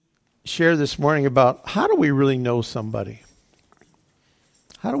share this morning about how do we really know somebody?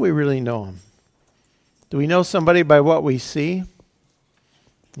 How do we really know them? Do we know somebody by what we see?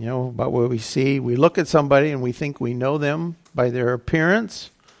 You know, by what we see. We look at somebody and we think we know them by their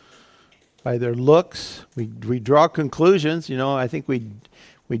appearance, by their looks. We draw conclusions. You know, I think we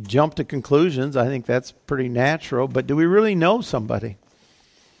jump to conclusions. I think that's pretty natural. But do we really know somebody?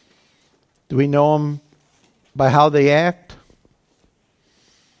 Do we know them by how they act?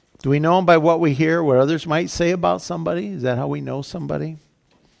 Do we know them by what we hear, what others might say about somebody? Is that how we know somebody?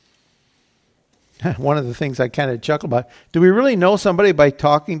 One of the things I kind of chuckle about, do we really know somebody by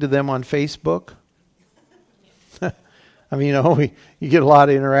talking to them on Facebook? I mean, you get a lot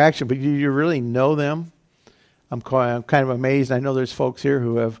of interaction, but do you really know them? I'm kind of amazed. I know there's folks here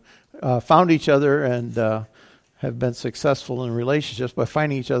who have found each other and have been successful in relationships by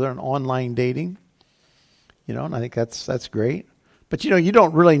finding each other on online dating. You know, and I think that's great. But, you know, you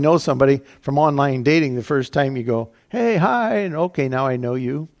don't really know somebody from online dating the first time you go, hey, hi, and okay, now I know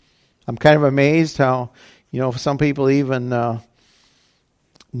you. I'm kind of amazed how, you know, some people even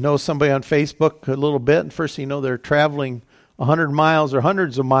know somebody on Facebook a little bit, and first thing you know, they're traveling 100 miles or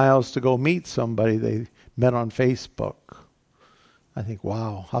hundreds of miles to go meet somebody they met on Facebook. I think,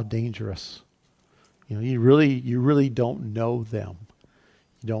 wow, how dangerous. You know, you really don't know them.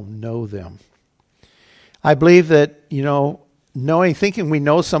 You don't know them. I believe that, you know, thinking we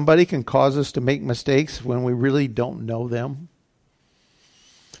know somebody can cause us to make mistakes when we really don't know them.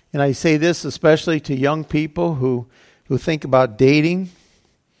 And I say this especially to young people who think about dating.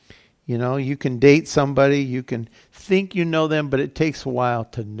 You know, you can date somebody, you can think you know them, but it takes a while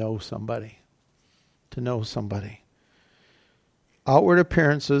to know somebody. To know somebody. Outward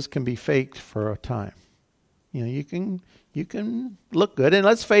appearances can be faked for a time. You know, you can look good. And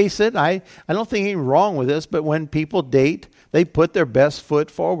let's face it, I don't think anything wrong with this, but when people date, they put their best foot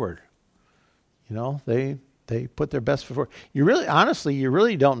forward. You know, they put their best foot forward. You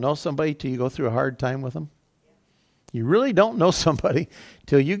really don't know somebody till you go through a hard time with them. You really don't know somebody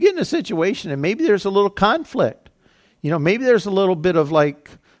till you get in a situation and maybe there's a little conflict. You know, maybe there's a little bit of like,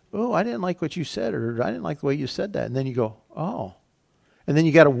 oh, I didn't like what you said, or I didn't like the way you said that. And then you go, oh. And then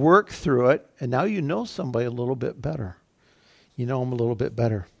you got to work through it, and now you know somebody a little bit better. You know them a little bit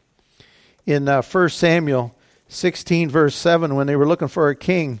better. In 1 Samuel 16, verse 7, when they were looking for a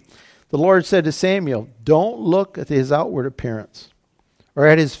king, the Lord said to Samuel, don't look at his outward appearance or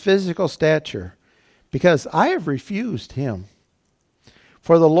at his physical stature, because I have refused him.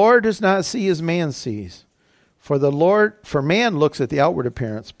 For the Lord does not see as man sees. For man looks at the outward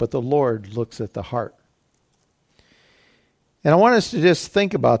appearance, but the Lord looks at the heart. And I want us to just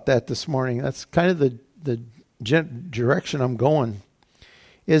think about that this morning. That's kind of the direction I'm going.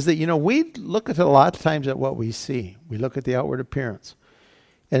 Is that, you know, we look at a lot of times at what we see. We look at the outward appearance.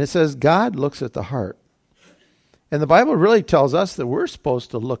 And it says God looks at the heart. And the Bible really tells us that we're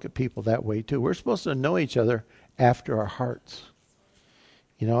supposed to look at people that way too. We're supposed to know each other after our hearts.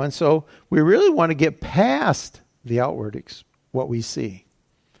 You know, and so we really want to get past the outward, what we see.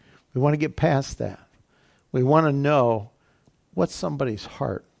 We want to get past that. We want to know what's somebody's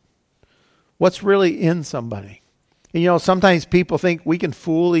heart. What's really in somebody. And, you know, sometimes people think we can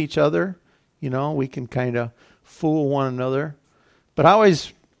fool each other. You know, we can kind of fool one another. But I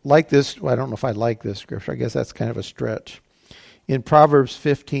always like this. Well, I don't know if I like this scripture. I guess that's kind of a stretch. In Proverbs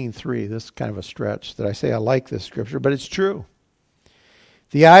 15:3, this is kind of a stretch that I say I like this scripture, but it's true.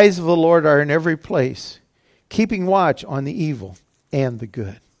 The eyes of the Lord are in every place, keeping watch on the evil and the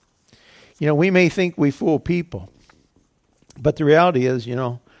good. You know, we may think we fool people, but the reality is, you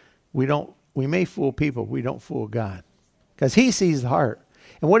know, we may fool people, we don't fool God. Because he sees the heart.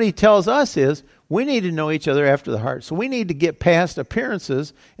 And what he tells us is we need to know each other after the heart. So we need to get past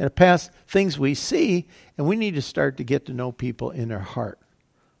appearances and past things we see, and we need to start to get to know people in their heart.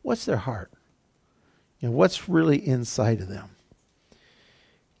 What's their heart? You know, what's really inside of them?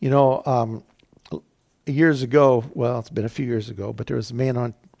 You know, years ago, well, it's been a few years ago, but there was a man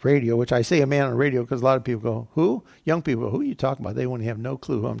on radio, which I say a man on radio because a lot of people go, who? Young people, who are you talking about? They wouldn't have no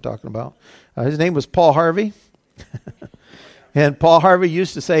clue who I'm talking about. His name was Paul Harvey. And Paul Harvey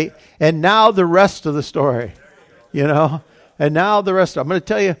used to say, and now the rest of the story, you know, and now the rest. I'm going to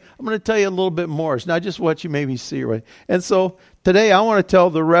tell you a little bit more. It's not just what you maybe see, right? And so today I want to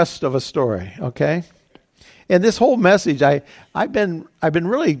tell the rest of a story, okay? And this whole message, I've been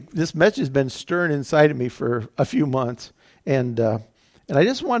really, this message has been stirring inside of me for a few months, and I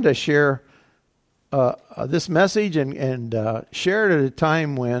just wanted to share this message and share it at a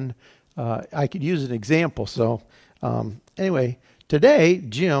time when I could use an example. So anyway, today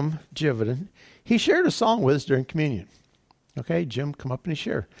Jim Jividan, he shared a song with us during communion. Okay, Jim, come up and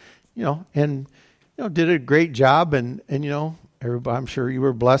share. and did a great job, and everybody, I'm sure you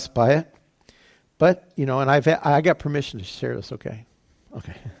were blessed by it. But and I got permission to share this. Okay.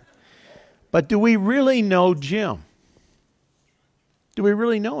 But do we really know Jim? Do we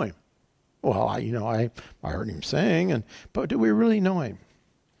really know him? Well, I heard him sing, but do we really know him?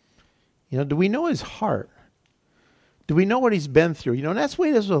 Do we know his heart? Do we know what he's been through? And that's the way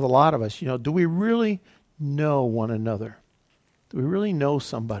it is with a lot of us. Do we really know one another? Do we really know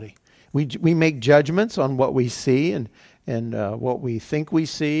somebody? We make judgments on what we see and what we think we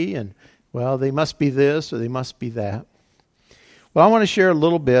see, and well, they must be this or they must be that. Well, I want to share a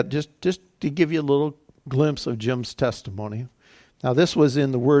little bit, just to give you a little glimpse of Jim's testimony. Now, this was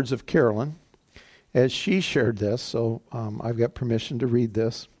in the words of Carolyn as she shared this, so I've got permission to read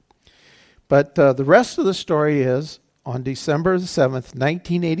this. But the rest of the story is, on December the 7th,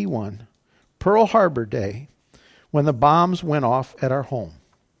 1981, Pearl Harbor Day, when the bombs went off at our home.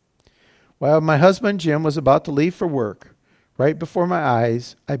 While my husband Jim was about to leave for work, right before my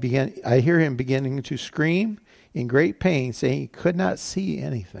eyes, I hear him beginning to scream in great pain, saying he could not see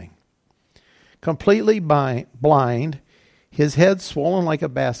anything. Completely blind, his head swollen like a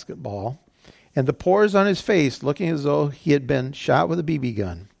basketball, and the pores on his face looking as though he had been shot with a BB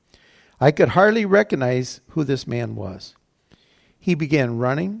gun. I could hardly recognize who this man was. He began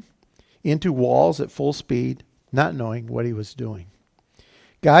running into walls at full speed, not knowing what he was doing.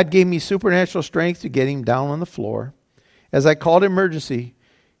 God gave me supernatural strength to get him down on the floor. As I called emergency,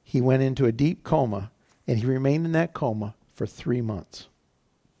 he went into a deep coma, and he remained in that coma for 3 months.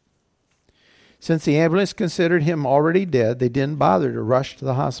 Since the ambulance considered him already dead, they didn't bother to rush to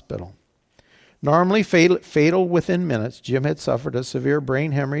the hospital. Normally fatal within minutes, Jim had suffered a severe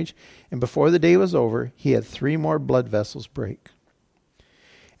brain hemorrhage, and before the day was over, he had 3 more blood vessels break.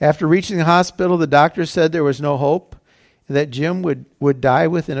 After reaching the hospital, the doctor said there was no hope, and that Jim would die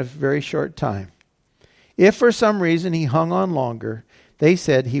within a very short time. If for some reason he hung on longer, they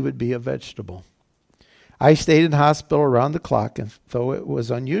said he would be a vegetable. I stayed in the hospital around the clock, and though it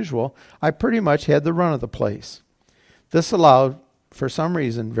was unusual, I pretty much had the run of the place. This allowed, for some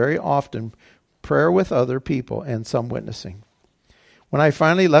reason, very often, prayer with other people and some witnessing. When I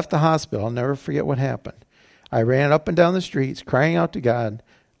finally left the hospital, I'll never forget what happened. I ran up and down the streets, crying out to God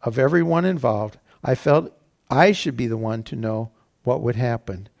of everyone involved. I felt I should be the one to know what would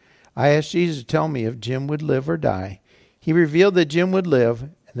happen. I asked Jesus to tell me if Jim would live or die. He revealed that Jim would live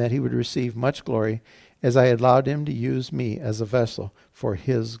and that he would receive much glory, as I had allowed him to use me as a vessel for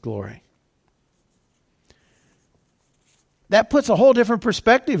his glory. That puts a whole different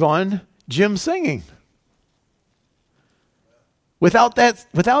perspective on Jim singing. Without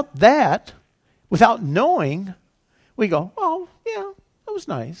knowing, we go, oh, yeah, that was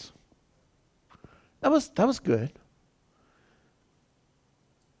nice. That was good.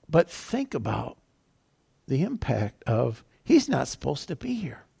 But think about the impact of he's not supposed to be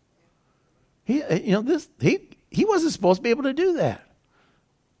here. He wasn't supposed to be able to do that.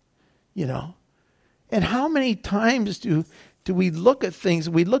 And how many times do we look at things,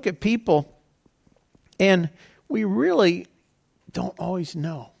 we look at people, and we really don't always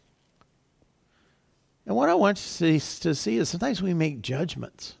know. And what I want you to see is sometimes we make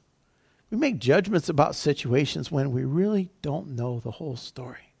judgments. We make judgments about situations when we really don't know the whole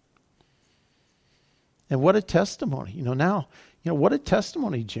story. And what a testimony. What a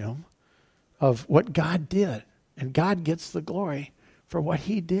testimony, Jim, of what God did. And God gets the glory for what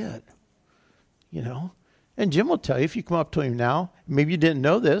he did. And Jim will tell you, if you come up to him now, maybe you didn't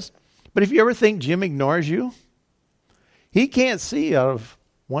know this, but if you ever think Jim ignores you, he can't see out of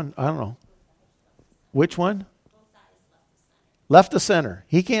one, I don't know. Which one? Left to center.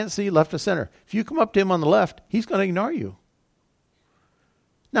 He can't see left to center. If you come up to him on the left, he's going to ignore you.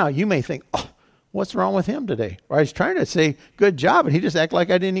 Now, you may think, oh, what's wrong with him today? Or I was trying to say, good job, and he just act like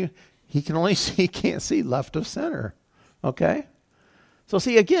I didn't even. He can't see left of center. Okay? So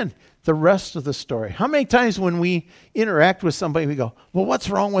see, again, the rest of the story. How many times when we interact with somebody, we go, well, what's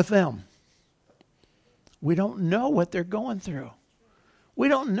wrong with them? We don't know what they're going through. We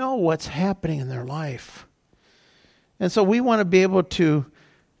don't know what's happening in their life. And so we want to be able to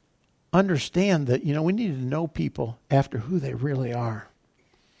understand that, we need to know people after who they really are.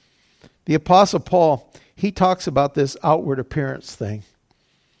 The Apostle Paul, he talks about this outward appearance thing.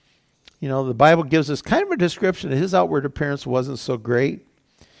 The Bible gives us kind of a description that his outward appearance wasn't so great.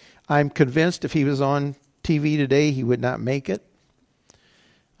 I'm convinced if he was on TV today, he would not make it.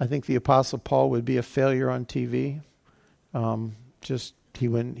 I think the Apostle Paul would be a failure on TV. He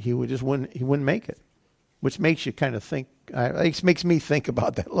wouldn't make it, which makes you kind of think. It makes me think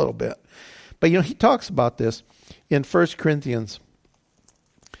about that a little bit. But he talks about this in 1 Corinthians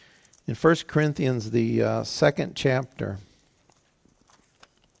In 1 Corinthians, the second chapter,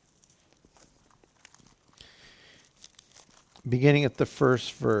 beginning at the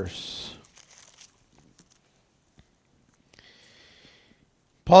first verse.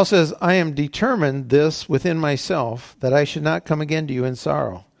 Paul says, I am determined this within myself, that I should not come again to you in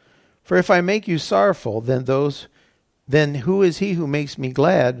sorrow. For if I make you sorrowful, then who is he who makes me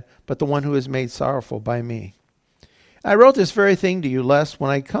glad but the one who is made sorrowful by me? I wrote this very thing to you, lest when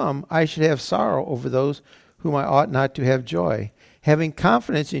I come I should have sorrow over those whom I ought not to have joy, having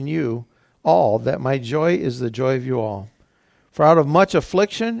confidence in you all that my joy is the joy of you all. For out of much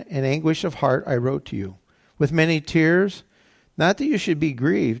affliction and anguish of heart I wrote to you, with many tears, not that you should be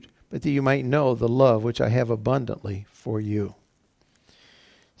grieved, but that you might know the love which I have abundantly for you.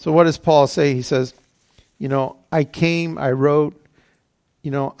 So what does Paul say? He says, I came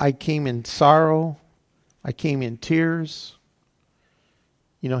in sorrow. I came in tears.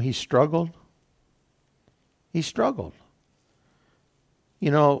 He struggled. He struggled. We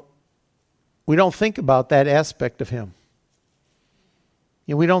don't think about that aspect of him.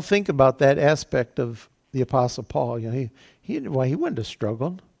 We don't think about that aspect of the Apostle Paul. He wouldn't have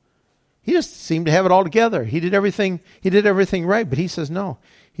struggled. He just seemed to have it all together. He did everything right. But he says, no.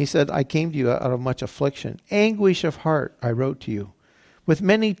 He said, I came to you out of much affliction. Anguish of heart I wrote to you. With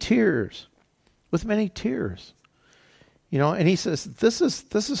many tears. With many tears. And he says, this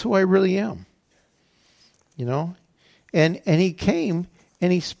is who I really am. And he came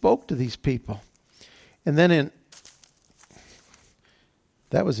and he spoke to these people. And then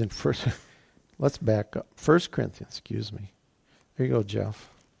that was in first, let's back up. 1 Corinthians, excuse me. There you go, Jeff.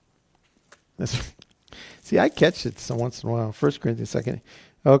 See, I catch it once in a while. 1 Corinthians, second.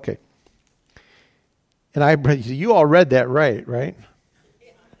 Okay. And you all read that right?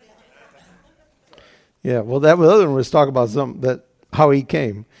 Yeah, well, that other one was talking about how he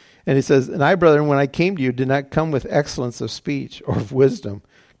came. And he says, and I, brethren, when I came to you, did not come with excellence of speech or of wisdom,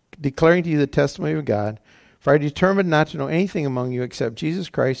 declaring to you the testimony of God. For I determined not to know anything among you except Jesus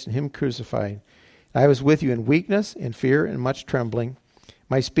Christ and him crucified. I was with you in weakness, in fear, and much trembling.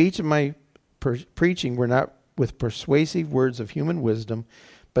 My speech and my preaching were not with persuasive words of human wisdom,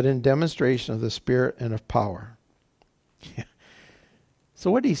 but in demonstration of the Spirit and of power. So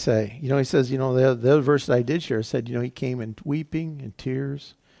what did he say? He says, the other verse that I did share said, he came in weeping and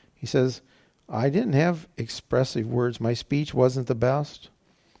tears. He says, I didn't have expressive words. My speech wasn't the best.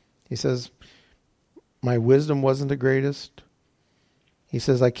 He says, my wisdom wasn't the greatest. He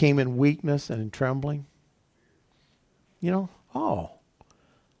says, I came in weakness and in trembling.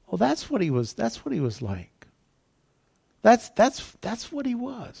 That's what he was. That's what he was like. That's what he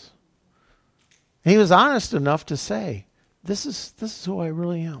was. And he was honest enough to say, this is who I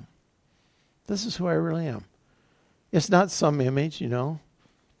really am. This is who I really am. It's not some image, and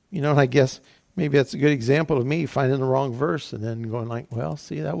I guess maybe that's a good example of me finding the wrong verse and then going like, well,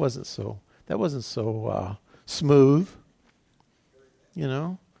 see, that wasn't so smooth,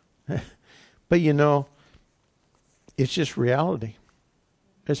 But it's just reality.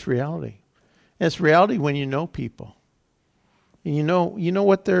 It's reality. And it's reality when you know people. And you know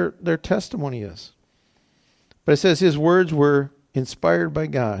what their testimony is. But it says his words were inspired by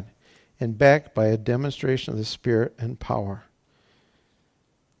God and backed by a demonstration of the Spirit and power.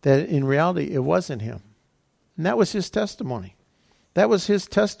 That in reality it wasn't him. And that was his testimony. That was his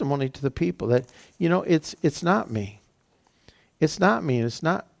testimony to the people that, it's not me. It's not me, and it's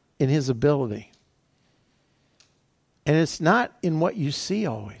not in his ability. And it's not in what you see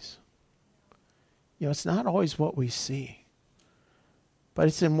always. It's not always what we see. But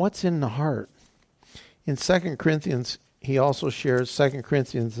it's in what's in the heart. In 2 Corinthians, he also shares 2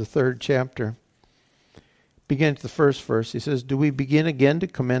 Corinthians, the 3rd chapter. Beginning to the first verse, he says, do we begin again to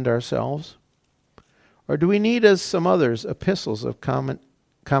commend ourselves? Or do we need, as some others, epistles of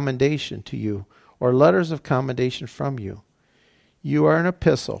commendation to you, or letters of commendation from you? You are an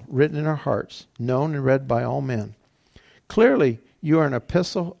epistle written in our hearts, known and read by all men. Clearly, you are an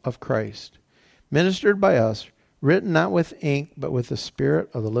epistle of Christ, ministered by us, written not with ink, but with the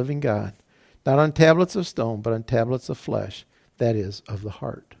Spirit of the living God, not on tablets of stone, but on tablets of flesh, that is, of the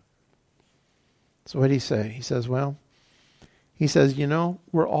heart. So what did he say? He says, we're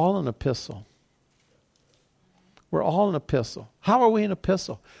all an epistle. We're all an epistle. How are we an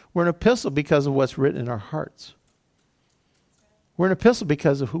epistle? We're an epistle because of what's written in our hearts. We're an epistle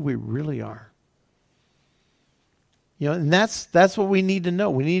because of who we really are. And that's what we need to know.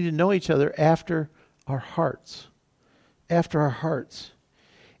 We need to know each other after our hearts. After our hearts.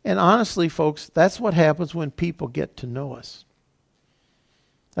 And honestly, folks, that's what happens when people get to know us.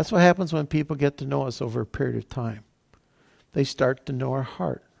 That's what happens when people get to know us over a period of time. They start to know our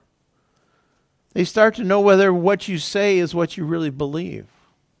heart. They start to know whether what you say is what you really believe.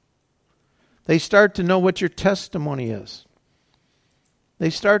 They start to know what your testimony is. They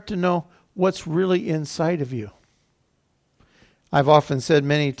start to know what's really inside of you. I've often said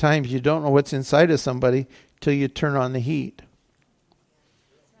many times, you don't know what's inside of somebody till you turn on the heat.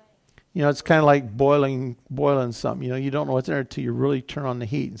 You know, it's kind of like boiling something. You know, you don't know what's in there till you really turn on the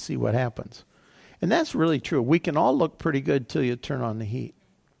heat and see what happens. And that's really true. We can all look pretty good till you turn on the heat.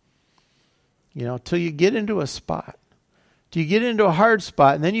 You know, till you get into a spot. Till you get into a hard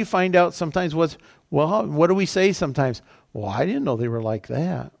spot, and then you find out sometimes what do we say sometimes? Well, I didn't know they were like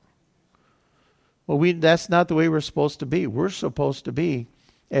that. Well, that's not the way we're supposed to be. We're supposed to be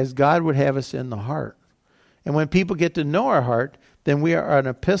as God would have us in the heart. And when people get to know our heart, then we are an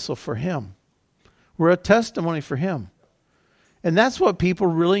epistle for Him. We're a testimony for Him. And that's what people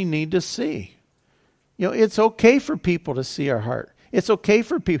really need to see. You know, it's okay for people to see our heart. It's okay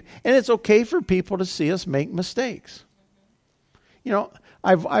for people, and it's okay for people to see us make mistakes. You know,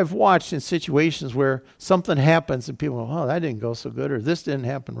 I've watched in situations where something happens and people go, oh, that didn't go so good, or this didn't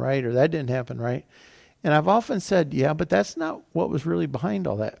happen right, or that didn't happen right. And I've often said, yeah, but that's not what was really behind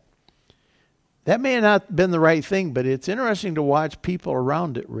all that. That may have not been the right thing, but it's interesting to watch people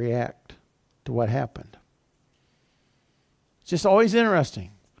around it react to what happened. It's just always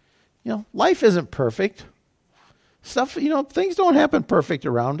interesting. You know, life isn't perfect. Stuff, you know, things don't happen perfect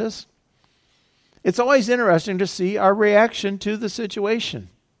around us. It's always interesting to see our reaction to the situation.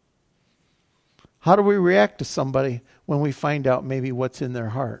 How do we react to somebody when we find out maybe what's in their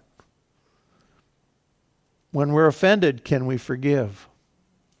heart? When we're offended, can we forgive?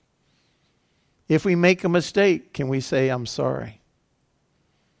 If we make a mistake, can we say, I'm sorry?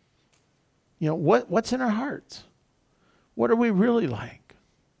 You know, what's in our hearts? What are we really like?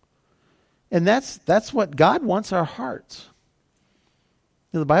 And that's what God wants, our hearts.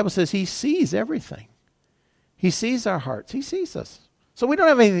 You know, the Bible says He sees everything. He sees our hearts. He sees us. So we don't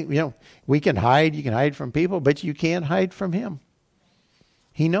have anything, you know, we can hide. You can hide from people, but you can't hide from Him.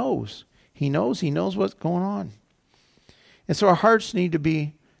 He knows. He knows what's going on. And so our hearts need to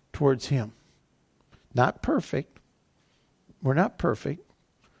be towards Him. Not perfect. We're not perfect.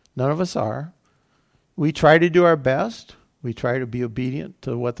 None of us are. We try to do our best. We try to be obedient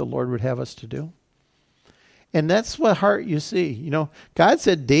to what the Lord would have us to do. And that's what heart you see. You know, God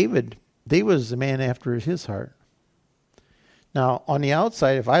said David was a man after His heart. Now, on the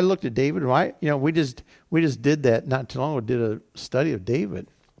outside, if I looked at David, we just did that not too long ago, did a study of David.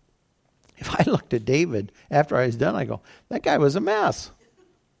 If I looked at David after I was done, I go, that guy was a mess.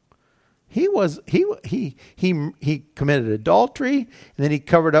 He committed adultery, and then he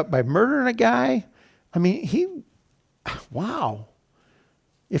covered up by murdering a guy. I mean, wow.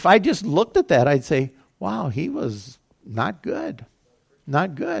 If I just looked at that, I'd say, wow, he was not good.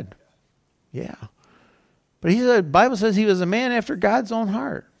 Not good. Yeah. But the Bible says he was a man after God's own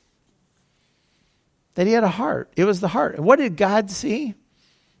heart. That he had a heart. It was the heart. And what did God see?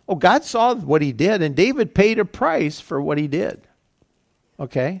 Oh, God saw what he did, and David paid a price for what he did.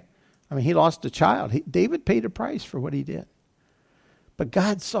 Okay? I mean, he lost a child. David paid a price for what he did. But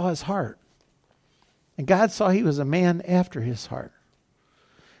God saw his heart. And God saw he was a man after His heart.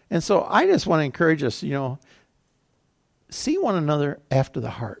 And so I just want to encourage us, you know, see one another after the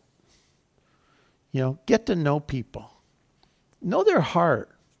heart. You know, get to know people. Know their heart.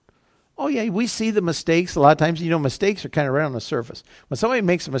 Oh, yeah, we see the mistakes. A lot of times, you know, mistakes are kind of right on the surface. When somebody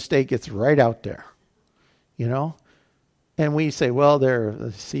makes a mistake, it's right out there. You know? And we say, well, there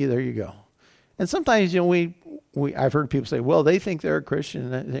you go. And sometimes, you know, I've heard people say, well, they think they're a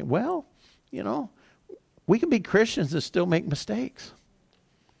Christian. And I think, well, you know, we can be Christians and still make mistakes.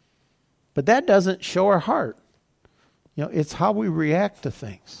 But that doesn't show our heart. You know, it's how we react to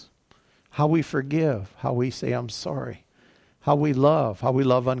things, how we forgive, how we say, I'm sorry, how we love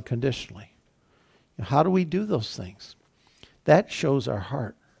unconditionally. You know, how do we do those things? That shows our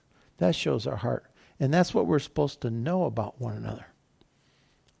heart. That shows our heart. And that's what we're supposed to know about one another.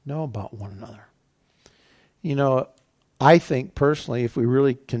 Know about one another. You know, I think personally, if we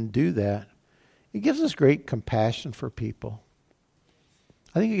really can do that, it gives us great compassion for people.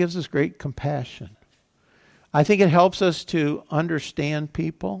 I think it gives us great compassion. I think it helps us to understand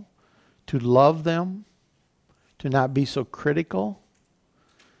people, to love them, to not be so critical,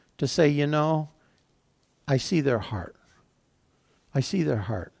 to say, you know, I see their heart. I see their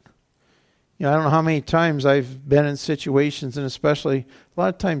heart. You know, I don't know how many times I've been in situations, and especially a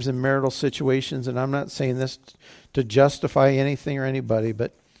lot of times in marital situations, and I'm not saying this to justify anything or anybody,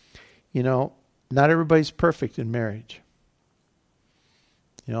 but, you know, not everybody's perfect in marriage.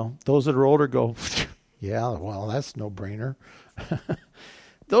 You know, those that are older go, yeah, well, that's no brainer.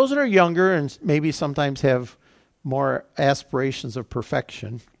 those that are younger and maybe sometimes have more aspirations of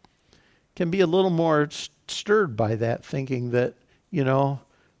perfection can be a little more stirred by that, thinking that,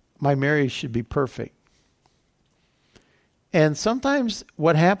 my marriage should be perfect. And sometimes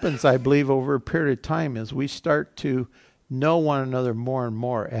what happens, I believe, over a period of time is we start to know one another more and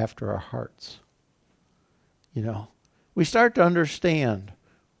more after our hearts. We start to understand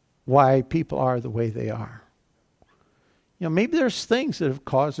why people are the way they are. Maybe there's things that have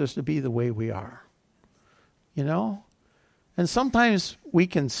caused us to be the way we are. And sometimes we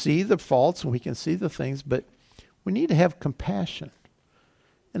can see the faults and we can see the things, but we need to have compassion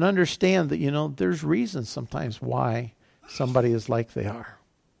and understand that, there's reasons sometimes why somebody is like they are.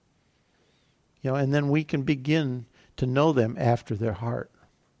 And then we can begin to know them after their heart.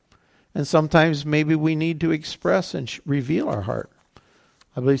 And sometimes maybe we need to express and reveal our heart.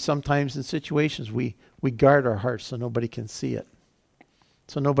 I believe sometimes in situations we guard our hearts so nobody can see it.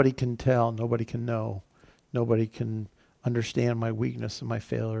 So nobody can tell, nobody can know, nobody can understand my weakness and my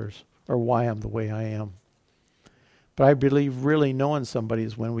failures or why I'm the way I am. But I believe really knowing somebody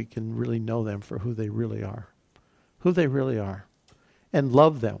is when we can really know them for who they really are. Who they really are. And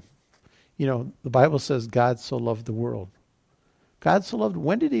love them. The Bible says God so loved the world. God so loved,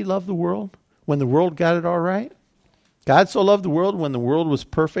 when did he love the world? When the world got it all right? God so loved the world when the world was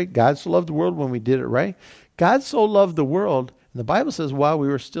perfect. God so loved the world when we did it right. God so loved the world, and the Bible says while we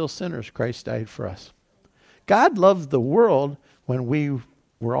were still sinners, Christ died for us. God loved the world when we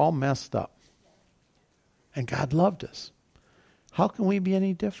were all messed up. And God loved us. How can we be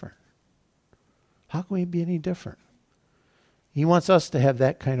any different? How can we be any different? He wants us to have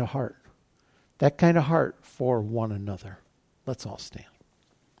that kind of heart. That kind of heart for one another. Let's all stand.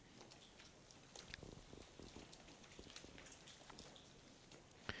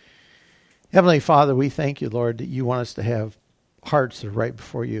 Heavenly Father, we thank you, Lord, that you want us to have hearts that are right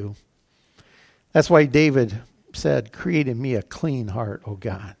before you. That's why David said, create in me a clean heart, O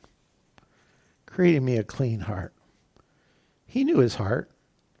God. Create in me a clean heart. He knew his heart.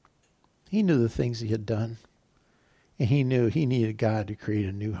 He knew the things he had done. And he knew he needed God to create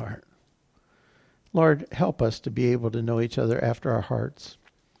a new heart. Lord, help us to be able to know each other after our hearts.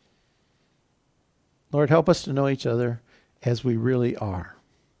 Lord, help us to know each other as we really are.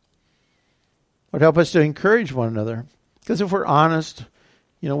 Lord, help us to encourage one another. Because if we're honest,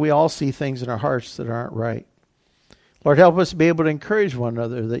 we all see things in our hearts that aren't right. Lord, help us to be able to encourage one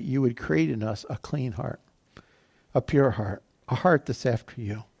another that you would create in us a clean heart, a pure heart, a heart that's after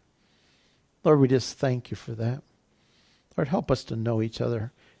you. Lord, we just thank you for that. Lord, help us to know each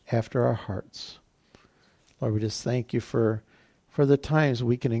other after our hearts. Lord, we just thank you for the times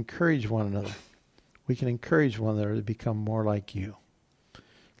we can encourage one another. We can encourage one another to become more like you.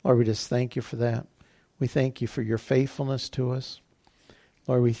 Lord, we just thank you for that. We thank you for your faithfulness to us.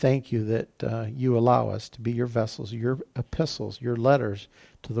 Lord, we thank you that you allow us to be your vessels, your epistles, your letters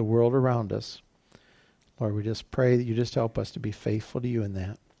to the world around us. Lord, we just pray that you just help us to be faithful to you in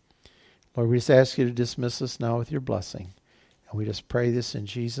that. Lord, we just ask you to dismiss us now with your blessing. And we just pray this in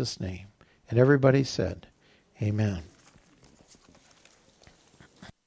Jesus' name. And everybody said, amen.